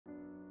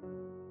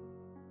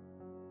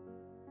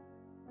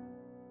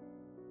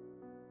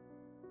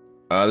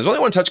There's only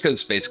one touch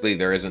because basically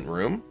there isn't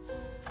room.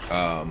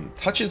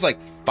 Touch is like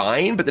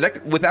fine, but the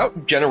deck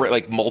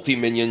without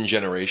multi-minion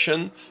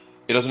generation,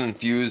 it doesn't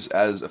infuse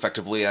as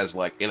effectively as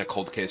like in a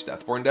cold case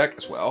Deathborn deck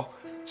as well.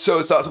 So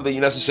it's not something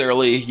you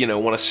necessarily, you know,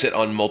 want to sit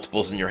on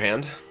multiples in your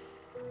hand.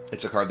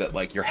 It's a card that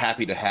like you're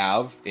happy to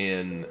have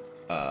in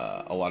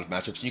a lot of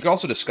matchups. You can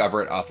also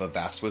discover it off of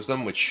Vast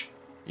Wisdom, which,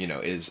 you know,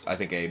 is I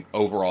think a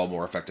overall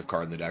more effective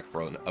card in the deck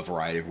for a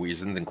variety of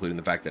reasons, including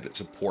the fact that it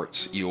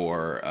supports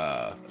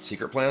your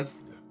secret plan.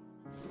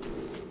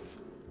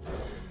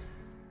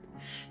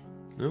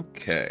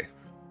 Okay.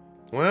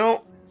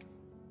 Well,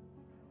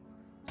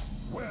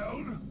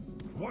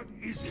 what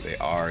is it? They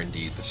are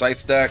indeed the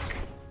Scythe deck.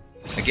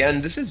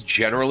 Again, this is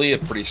generally a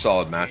pretty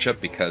solid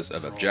matchup because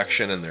of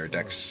Objection and their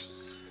deck's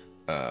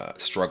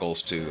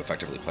struggles to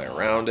effectively play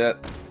around it.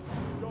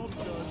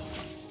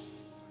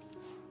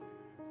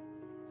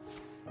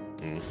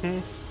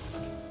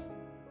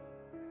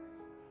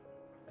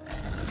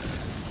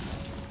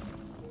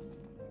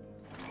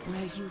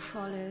 Were you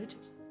followed?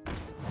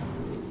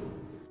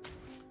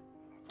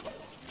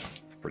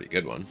 Pretty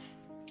good one.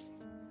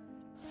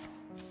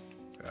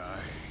 I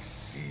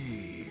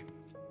see.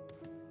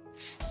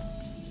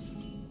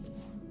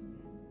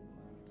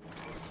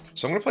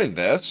 So I'm going to play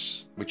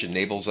this, which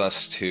enables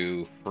us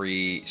to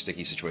free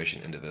Sticky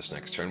Situation into this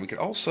next turn. We could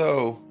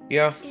also,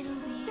 yeah.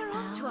 They're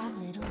up to us.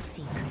 Little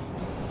secret.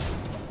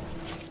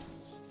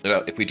 You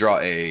know, if we draw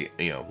a,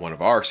 you know, one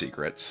of our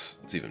secrets,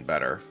 it's even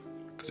better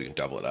because we can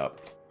double it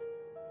up.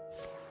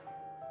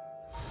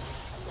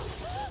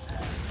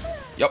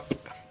 Yep.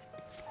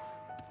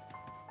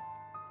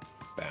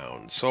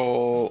 Bound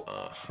Soul.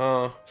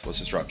 So let's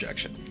just draw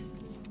Objection.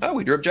 Oh,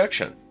 we drew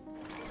Objection.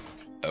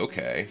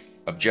 Okay.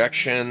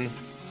 Objection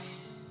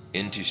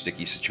into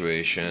Sticky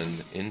Situation,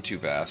 into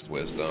Vast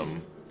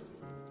Wisdom.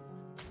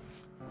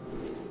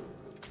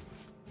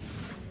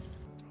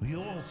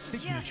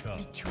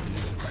 The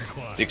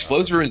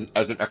Explosive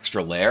as an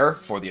extra layer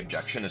for the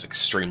Objection is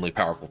extremely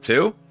powerful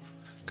too,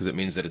 because it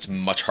means that it's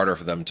much harder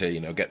for them to, you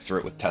know, get through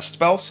it with test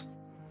spells.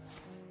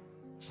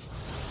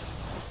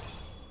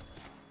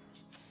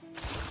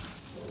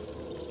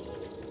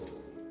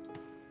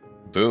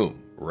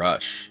 Boom.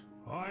 Rush.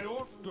 I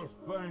ought to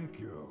thank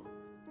you.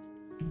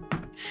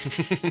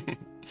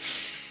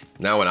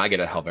 Now when I get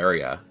a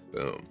Helveria,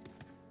 boom.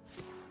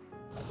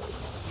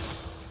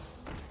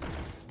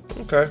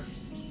 Okay.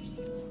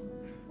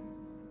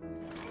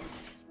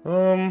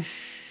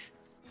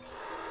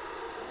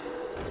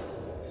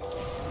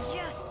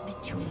 Just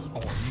between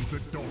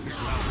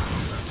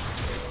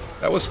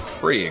That was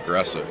pretty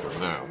aggressive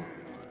from them.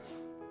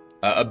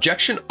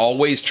 Objection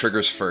always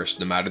triggers first,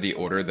 no matter the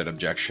order that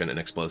Objection and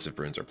Explosive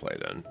Runes are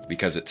played in,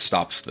 because it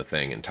stops the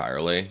thing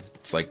entirely.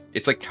 It's like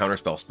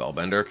Counterspell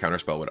Spellbender.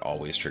 Counterspell would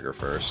always trigger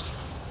first.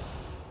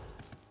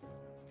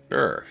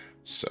 Sure.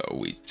 So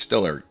we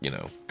still are, you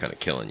know, kind of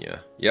killing you.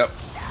 Yep.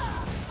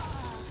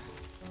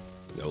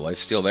 No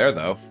lifesteal there,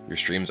 though. Your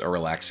streams are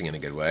relaxing in a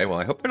good way. Well,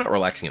 I hope they're not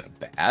relaxing in a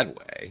bad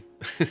way.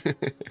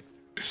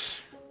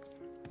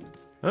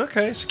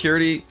 Okay,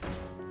 security.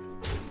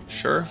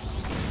 Sure.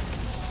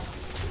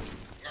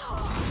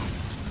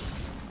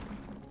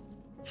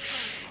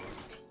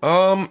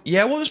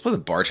 Yeah, we'll just play the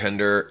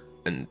Bartender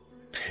and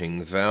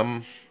ping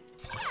them.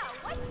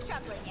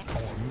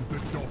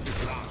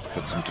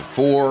 Puts them to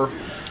 4.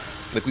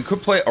 Like, we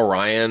could play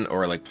Orion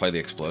or, like, play the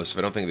Explosive.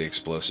 I don't think the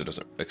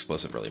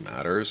Explosive really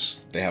matters.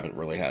 They haven't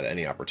really had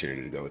any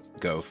opportunity to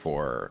go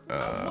for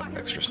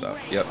extra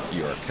stuff. Yep,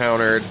 you are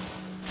countered.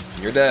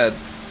 You're dead.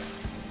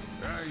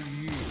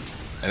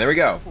 And there we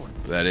go.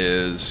 That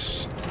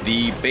is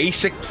the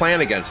basic plan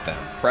against them.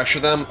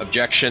 Pressure them,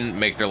 Objection,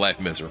 make their life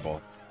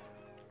miserable.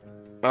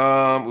 We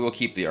will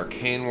keep the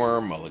Arcane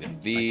Worm, mulligan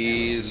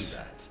these.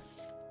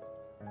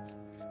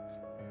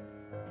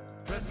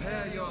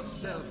 Prepare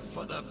yourself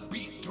for the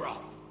beat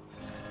drop.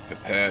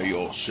 Prepare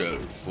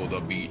yourself for the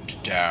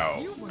beat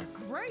down. You were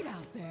great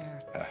out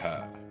there.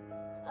 Haha.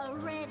 A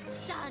red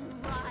sun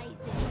rises.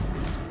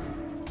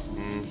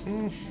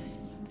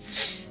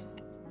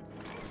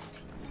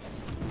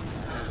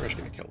 We're just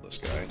gonna kill this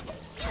guy.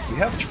 We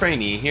have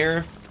Trainee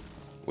here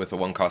with a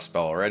 1-cost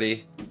spell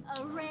already.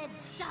 A red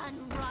sun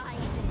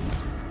rises.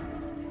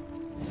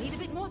 Need a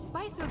bit more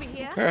spice over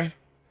here. Okay.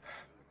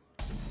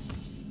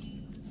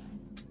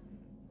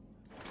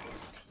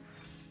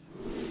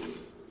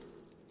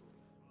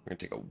 We're gonna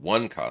take a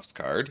 1-cost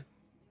card.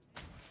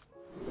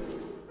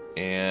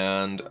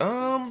 And,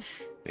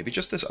 maybe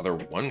just this other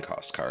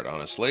 1-cost card,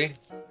 honestly.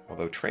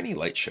 Although Trainee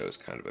Light Show is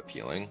kind of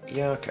appealing.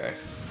 Yeah, okay.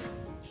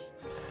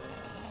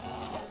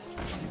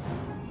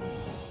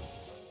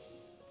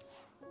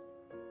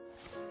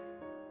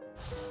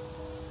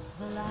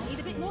 Need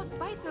a bit more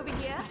spice over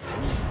here.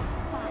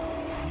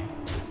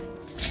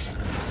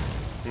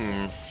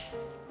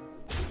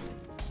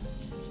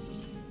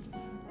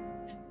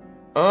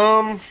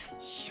 I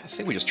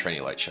think we just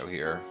Trainee Light Show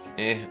here.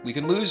 We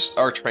can lose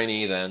our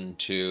Trainee then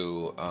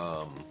to,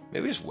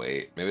 maybe just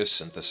wait. Maybe just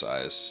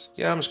Synthesize.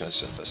 Yeah, I'm just gonna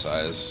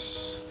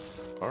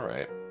Synthesize.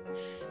 Alright.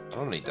 I don't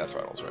have any Death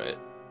Rattles, right?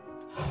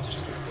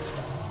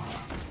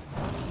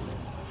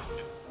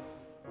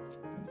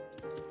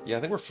 Yeah, I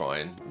think we're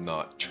fine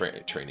not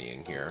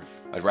training here.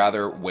 I'd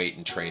rather wait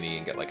and trainee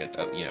and get like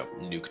a you know,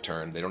 nuke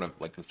turn. They don't have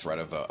like the threat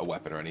of a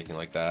weapon or anything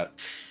like that.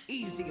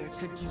 Easier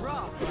to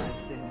drop blood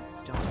than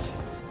start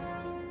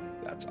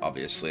it. That's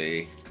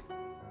obviously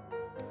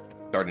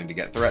starting to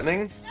get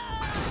threatening.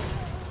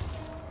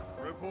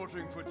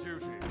 Reporting for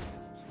duty.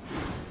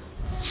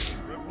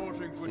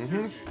 Reporting for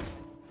duty.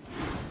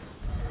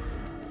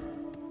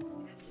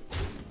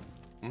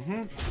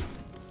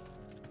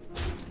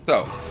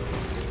 So.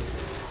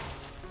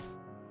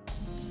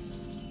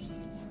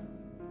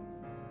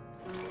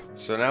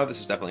 So now this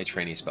is definitely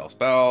trainee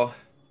spell.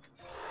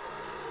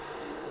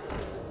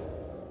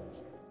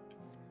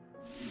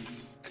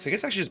 I think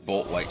it's actually just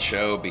Bolt Light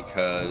Show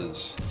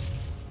because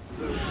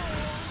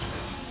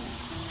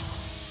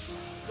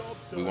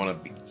we want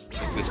to be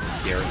like, this is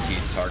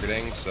guaranteed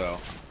targeting, so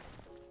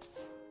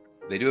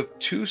they do have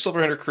 2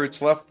 Silverhand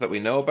recruits left that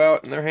we know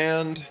about in their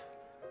hand.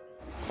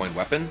 Coin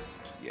weapon?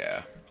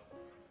 Yeah.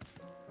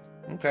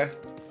 Okay.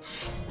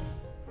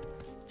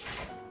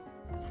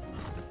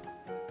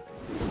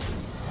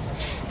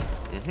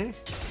 Picking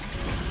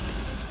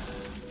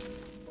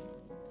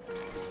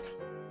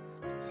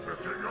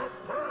up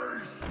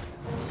pace.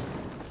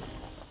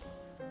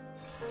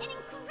 An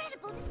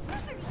incredible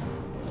discovery.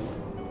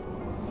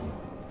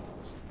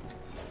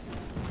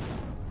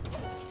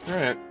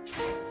 Alright.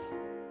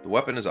 The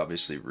weapon is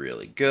obviously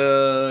really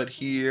good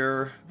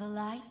here. The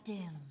light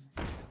dims.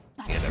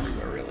 And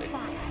everywhere, really.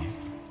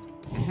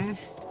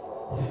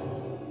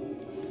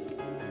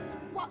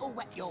 What'll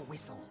wet your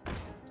whistle?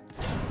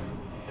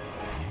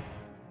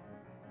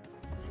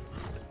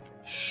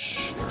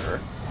 Sure.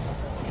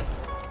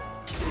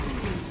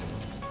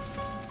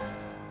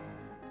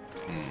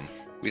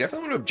 We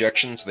definitely want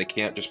objections so they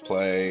can't just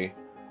play...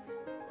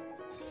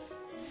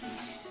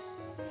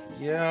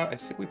 Yeah, I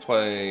think we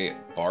play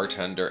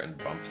Bartender and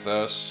bump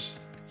this.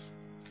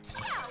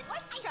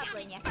 What's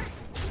troubling you?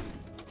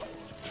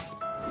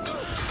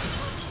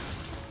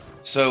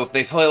 So if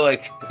they play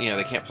like, you know,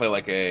 they can't play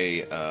like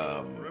a,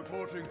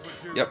 Reporting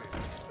for duty. yep,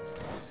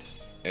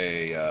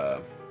 a,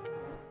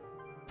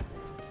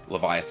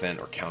 Leviathan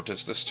or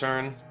Countess this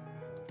turn.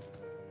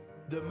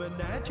 The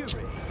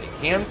menagerie. They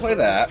can play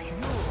that.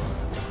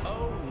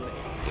 Only.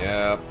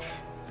 Yep.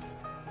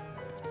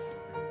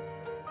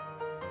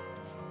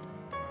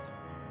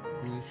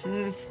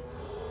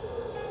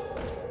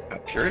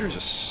 That period is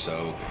just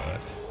so good.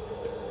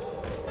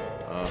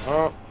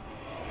 Uh-huh.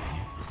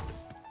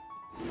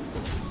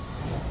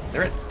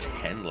 They're at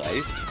 10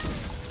 life.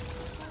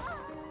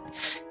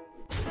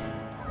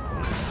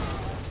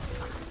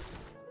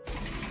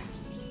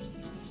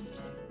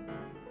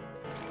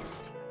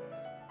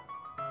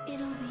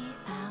 It'll be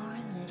our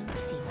little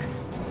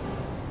secret.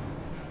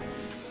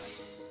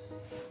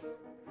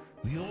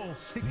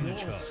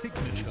 Your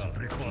signature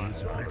required.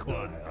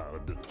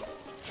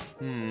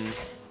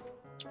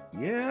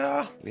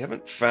 Yeah, we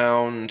haven't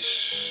found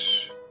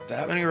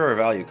that many rare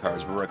value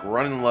cards. We're like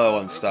running low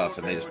on stuff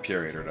and they just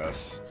perioded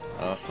us.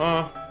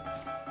 Uh-huh.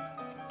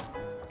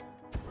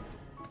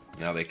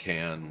 Now they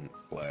can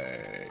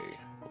play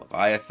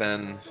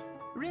Leviathan.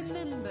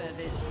 Remember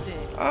this day.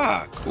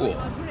 Ah, cool. You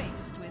are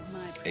graced with my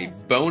A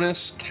presence.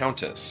 bonus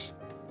Countess.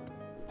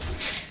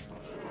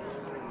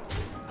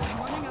 I'm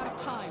running out of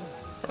time.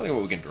 Probably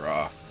what we can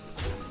draw.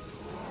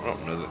 I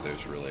don't know that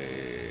there's really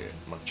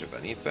much of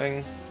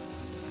anything.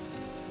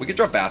 We could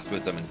draw Vast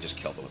Wisdom and just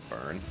kill them with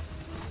Burn.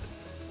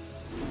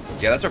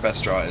 Yeah, that's our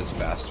best draw is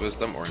Vast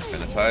Wisdom or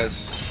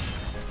Infinitize.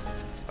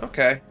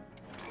 Okay.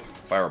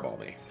 Fireball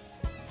me.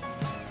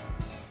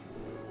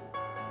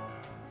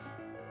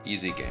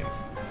 Easy game.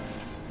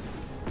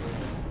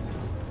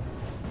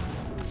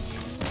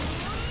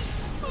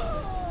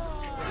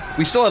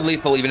 We still had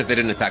lethal even if they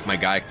didn't attack my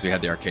guy because we had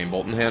the Arcane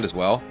Bolt in hand as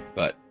well,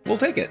 but we'll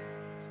take it.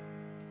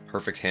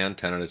 Perfect hand,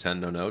 10 out of 10,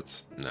 no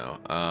notes? No.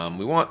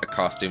 We want a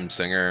costumed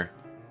singer.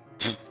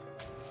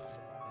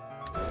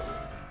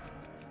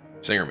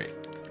 Singer me.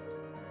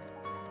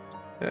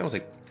 Yeah,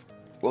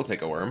 we'll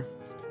take a worm.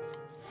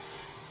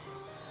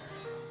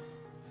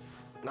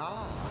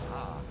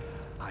 Ah,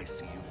 I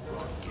see you've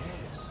brought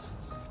guests.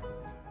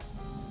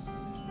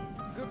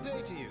 Good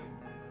day to you.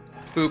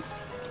 Boop.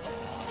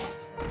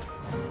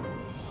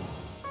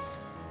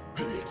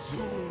 It's all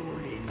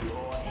in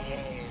your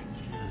head.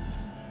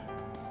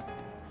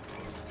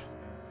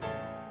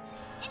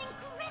 An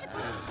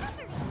incredible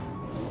discovery.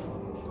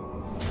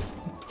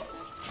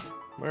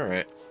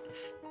 Alright.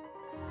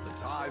 The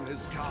time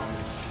has come to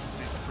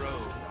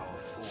dethrone our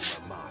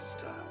former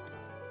master.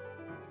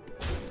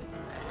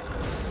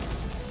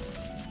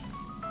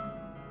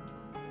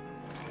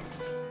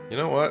 You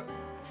know what?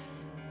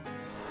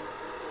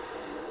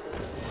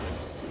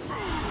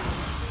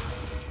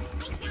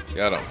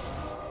 Got him.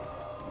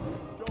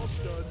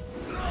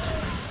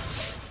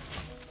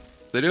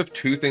 They do have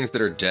 2 things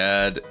that are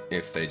dead.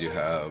 If they do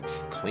have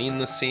Clean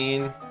the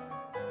Scene.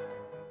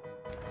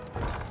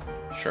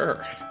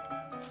 Sure.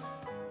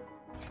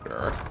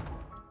 Sure.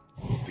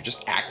 You're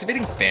just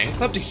activating Fan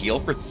Club to heal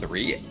for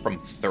 3 from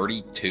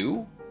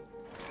 32?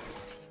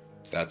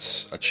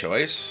 That's a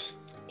choice.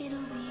 It'll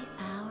be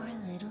our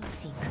little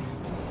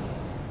secret.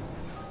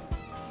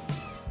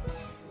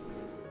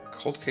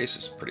 Cold Case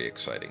is pretty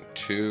exciting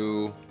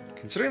too.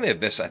 Considering they have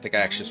this, I think I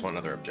actually just want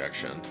another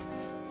objection.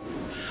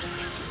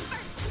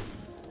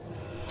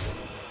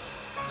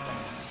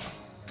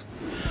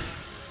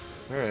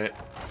 Alright.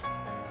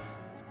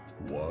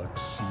 What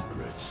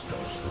secrets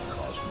does the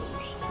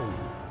cosmos hold?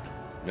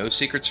 No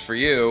secrets for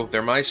you.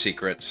 They're my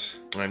secrets.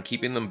 I'm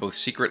keeping them both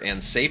secret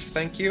and safe,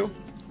 thank you.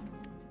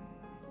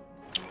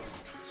 I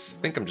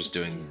think I'm just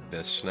doing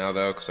this now,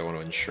 though, because I want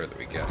to ensure that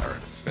we get our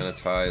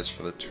Infinitize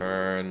for the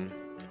turn.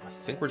 I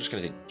think we're just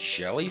going to take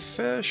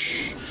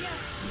Jellyfish.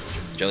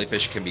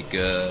 Jellyfish can be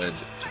good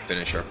to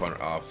finish our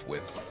opponent off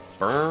with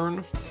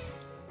Burn.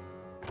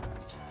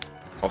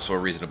 Also a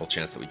reasonable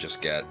chance that we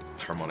just get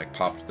Harmonic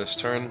popped this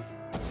turn.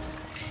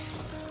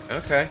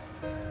 Okay.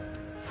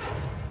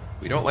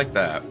 We don't like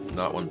that.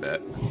 Not one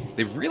bit.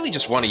 They really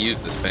just want to use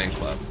this Fan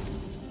Club.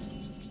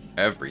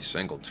 Every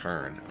single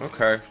turn.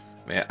 Okay.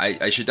 Man,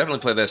 I should definitely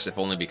play this, if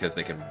only because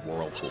they can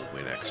Whirlpool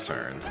me next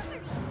turn.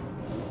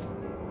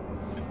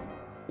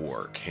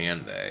 Or can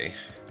they?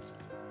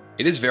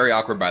 It is very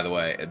awkward, by the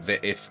way.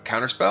 If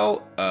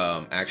Counterspell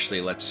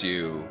actually lets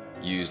you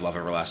use Love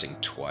Everlasting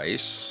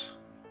twice...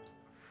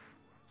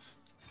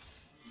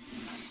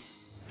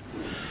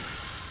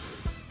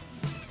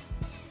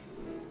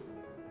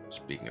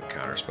 Speaking of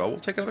Counterspell, we'll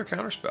take another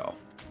Counterspell.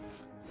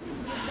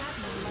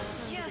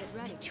 Just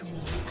between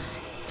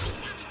us.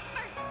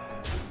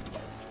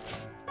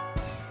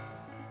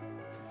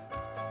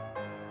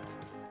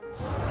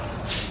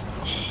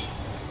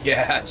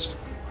 Yes!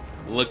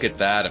 Look at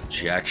that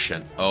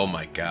objection. Oh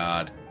my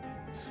god.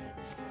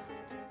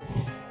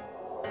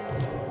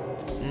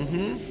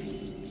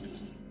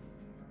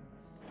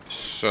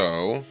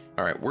 So,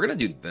 alright, we're gonna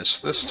do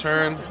this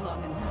turn.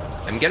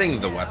 I'm getting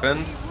the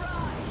weapon.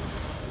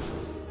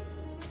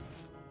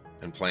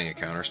 And playing a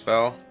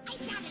Counterspell.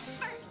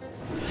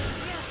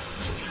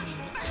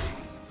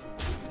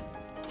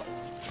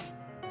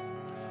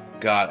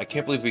 God, I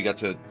can't believe we got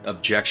to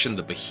objection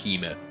the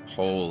Behemoth.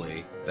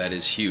 Holy, that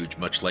is huge,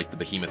 much like the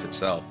Behemoth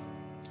itself.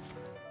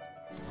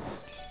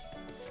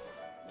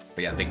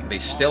 But yeah, they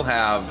still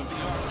have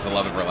the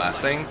Love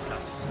Everlasting.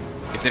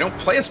 If they don't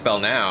play a spell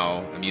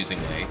now,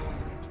 amusingly,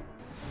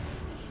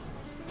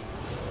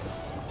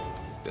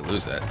 they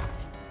lose it.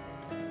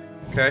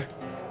 Okay.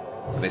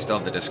 But they still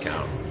have the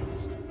discount.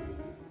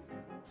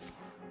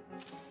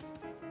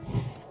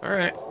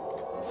 Alright.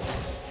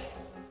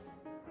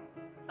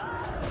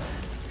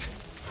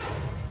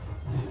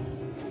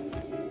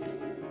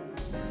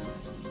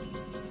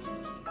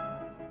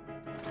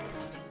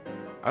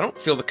 I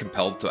don't feel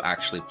compelled to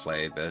actually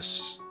play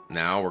this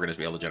now. We're going to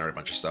be able to generate a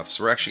bunch of stuff.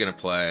 So we're actually going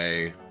to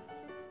play...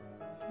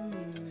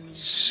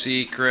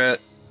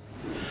 Secret.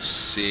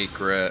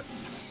 Secret.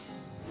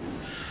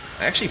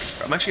 I'm actually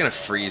going to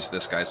freeze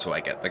this guy so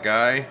I get the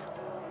guy.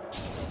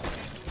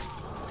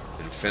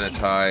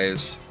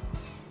 Infinitize.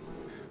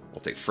 We'll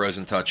take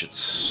Frozen Touch. It's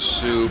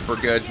super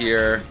good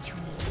here.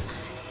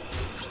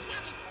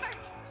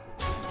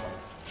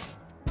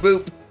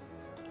 Boop.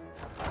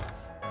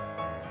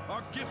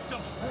 Our gift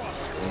of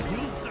frost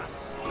rules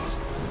us.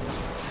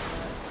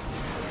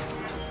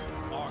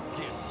 Our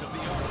gift of the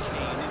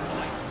arcane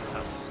enlightens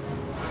us.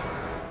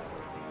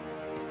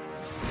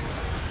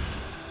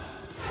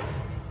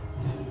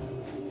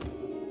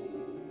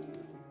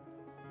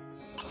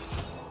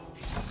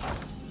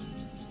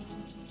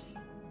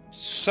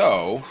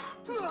 So...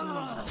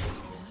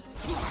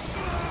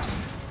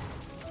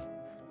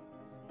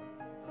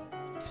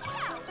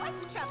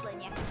 What's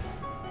troubling you?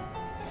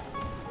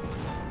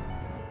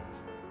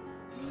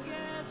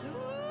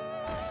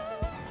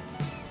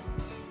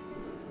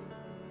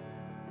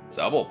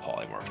 Double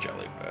Polymorph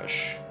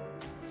Jellyfish.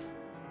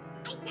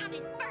 I found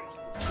it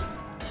first.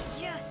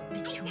 Just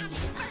between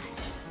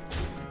us.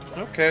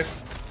 Okay.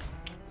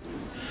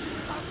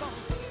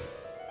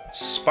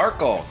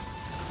 Sparkle.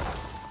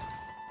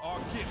 Our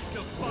gift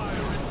of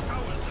fire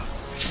empowers us.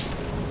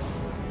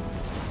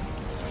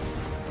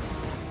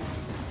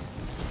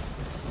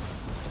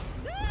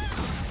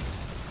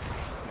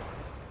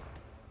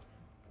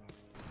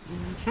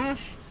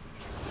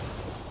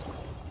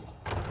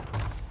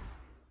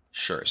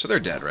 Sure, so they're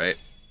dead, right?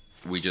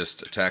 We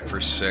just attack for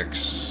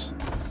 6.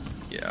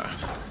 Yeah,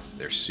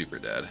 they're super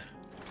dead.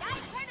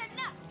 I've heard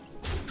enough.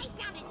 I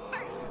found it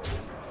first.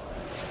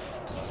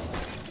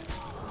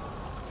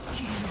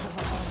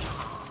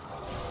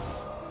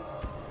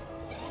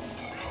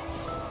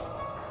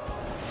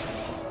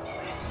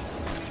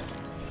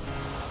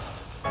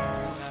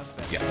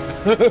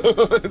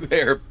 Yeah.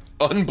 They're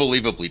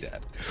unbelievably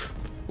dead.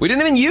 We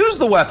didn't even use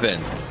the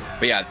weapon!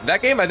 But yeah,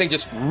 that game I think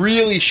just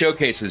really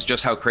showcases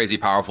just how crazy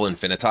powerful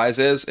Infinitize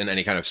is in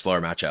any kind of slower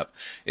matchup.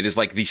 It is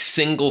like the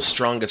single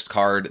strongest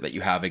card that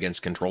you have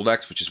against control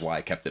decks, which is why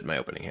I kept it in my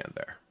opening hand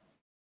there.